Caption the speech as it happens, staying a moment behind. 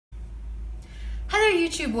Hello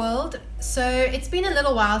YouTube world! So it's been a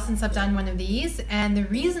little while since I've done one of these, and the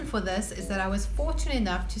reason for this is that I was fortunate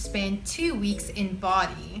enough to spend 2 weeks in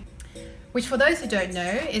Bali, which for those who don't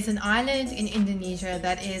know is an island in Indonesia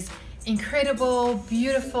that is incredible,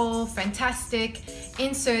 beautiful, fantastic,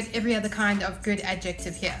 insert every other kind of good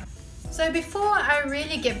adjective here. So before I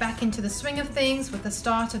really get back into the swing of things with the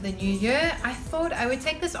start of the new year, I thought I would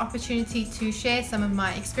take this opportunity to share some of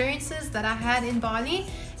my experiences that I had in Bali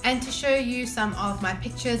and to show you some of my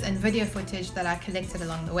pictures and video footage that I collected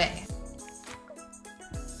along the way.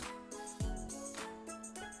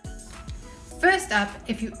 First up,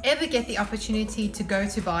 if you ever get the opportunity to go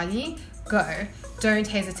to Bali, go. Don't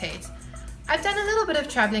hesitate. I've done a little bit of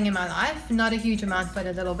traveling in my life, not a huge amount but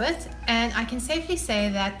a little bit, and I can safely say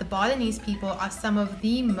that the Balinese people are some of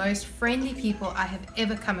the most friendly people I have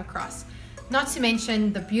ever come across. Not to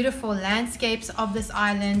mention the beautiful landscapes of this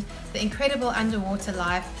island, the incredible underwater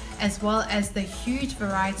life, as well as the huge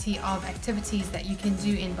variety of activities that you can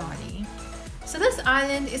do in Bali. So this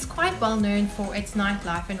island is quite well known for its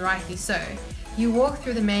nightlife, and rightly so. You walk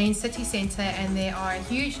through the main city centre and there are a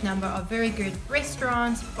huge number of very good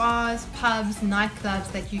restaurants, bars, pubs, nightclubs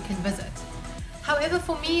that you can visit. However,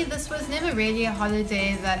 for me, this was never really a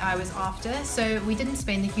holiday that I was after, so we didn't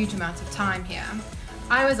spend a huge amount of time here.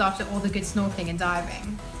 I was after all the good snorkeling and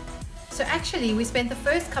diving. So actually, we spent the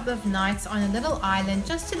first couple of nights on a little island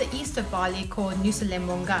just to the east of Bali called Nusa,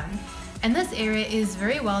 and this area is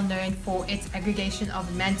very well known for its aggregation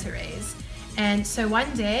of manta rays. And so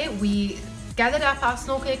one day we gathered up our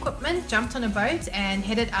snorkel equipment, jumped on a boat and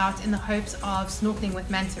headed out in the hopes of snorkeling with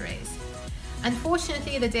manta rays.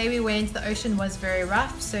 Unfortunately, the day we went, the ocean was very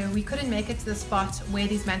rough, so we couldn't make it to the spot where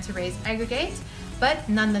these manta rays aggregate, but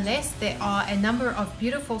nonetheless there are a number of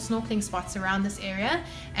beautiful snorkeling spots around this area,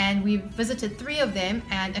 and we visited 3 of them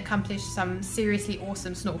and accomplished some seriously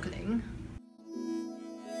awesome snorkeling.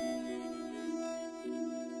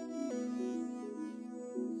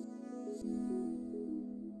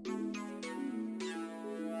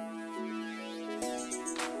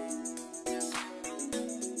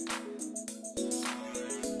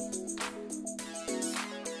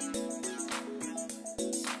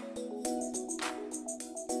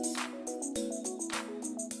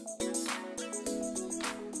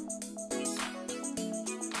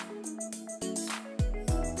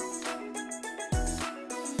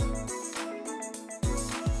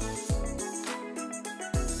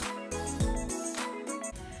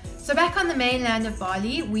 So back on the mainland of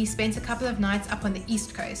Bali, we spent a couple of nights up on the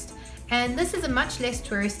east coast, and this is a much less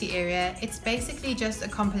touristy area. It's basically just a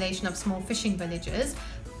compilation of small fishing villages,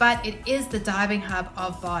 but it is the diving hub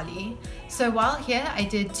of Bali. So while here, I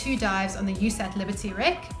did 2 dives on the USAT Liberty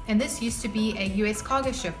wreck, and this used to be a US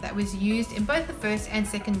cargo ship that was used in both the First and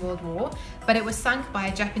Second World War, but it was sunk by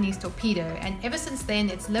a Japanese torpedo, and ever since then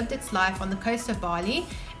it's lived its life on the coast of Bali,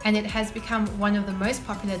 and it has become one of the most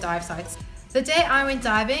popular dive sites. The day I went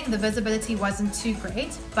diving, the visibility wasn't too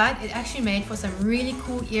great, but it actually made for some really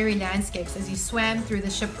cool eerie landscapes as you swam through the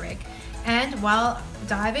shipwreck. And while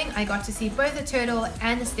diving, I got to see both the turtle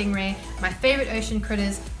and the stingray, my favorite ocean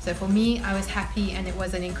critters, so for me, I was happy and it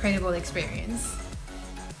was an incredible experience.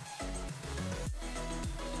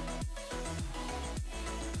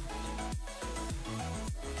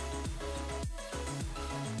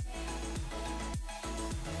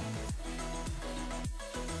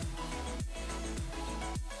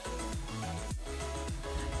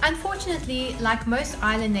 Unfortunately, like most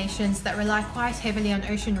island nations that rely quite heavily on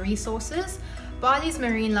ocean resources, Bali's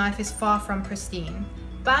marine life is far from pristine.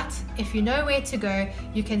 But if you know where to go,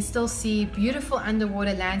 you can still see beautiful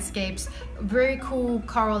underwater landscapes, very cool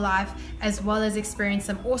coral life, as well as experience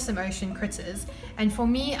some awesome ocean critters. And for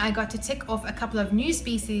me, I got to tick off a couple of new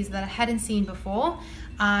species that I hadn't seen before.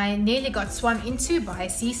 I nearly got swum into by a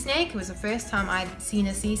sea snake. It was the first time I'd seen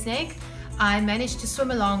a sea snake. I managed to swim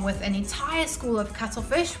along with an entire school of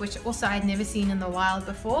cuttlefish, which also I'd never seen in the wild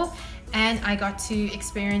before, and I got to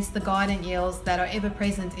experience the garden eels that are ever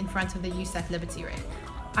present in front of the USAT Liberty wreck.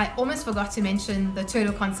 I almost forgot to mention the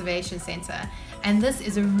Turtle Conservation Centre, and this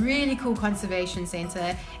is a really cool conservation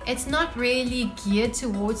centre. It's not really geared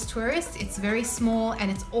towards tourists, it's very small and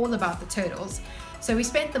it's all about the turtles. So we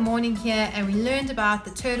spent the morning here and we learned about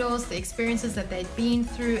the turtles, the experiences that they'd been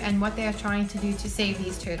through and what they are trying to do to save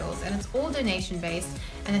these turtles. And it's all donation based,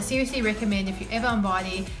 and I seriously recommend if you're ever on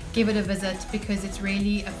Bali, give it a visit because it's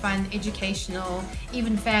really a fun, educational,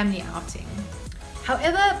 even family outing.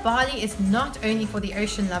 However, Bali is not only for the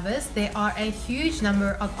ocean lovers. There are a huge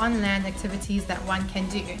number of on-land activities that one can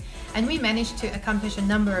do, and we managed to accomplish a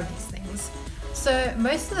number of these things. So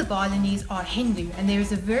most of the Balinese are Hindu, and there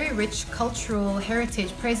is a very rich cultural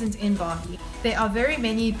heritage present in Bali. There are very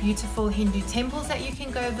many beautiful Hindu temples that you can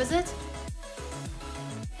go visit.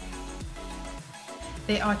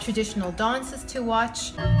 There are traditional dances to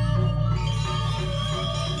watch.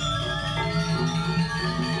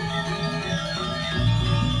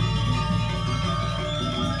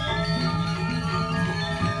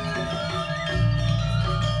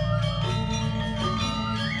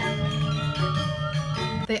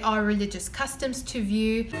 There are religious customs to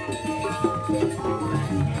view.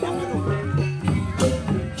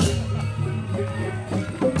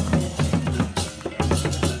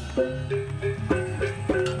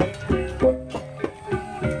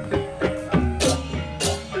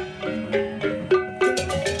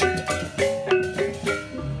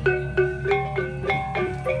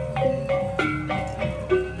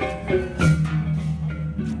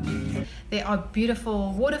 There are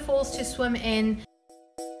beautiful waterfalls to swim in.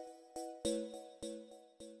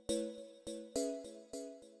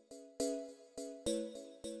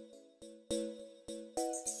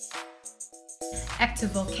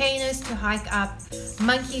 Active volcanoes to hike up,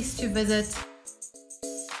 monkeys to visit.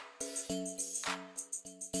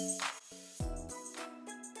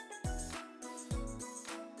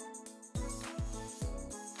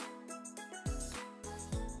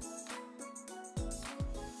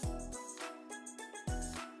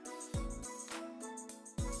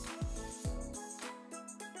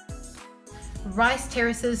 Rice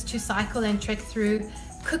terraces to cycle and trek through,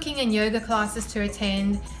 cooking and yoga classes to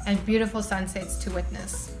attend, and beautiful sunsets to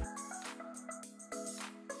witness.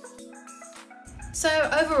 So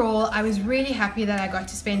overall, I was really happy that I got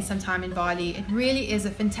to spend some time in Bali. It really is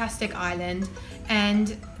a fantastic island,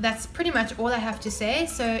 and that's pretty much all I have to say.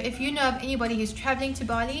 So if you know of anybody who's traveling to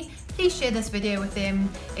Bali, please share this video with them.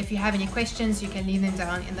 If you have any questions, you can leave them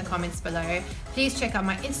down in the comments below. Please check out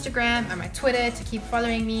my Instagram and my Twitter to keep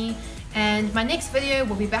following me. And my next video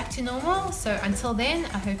will be back to normal. So until then,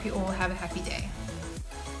 I hope you all have a happy day.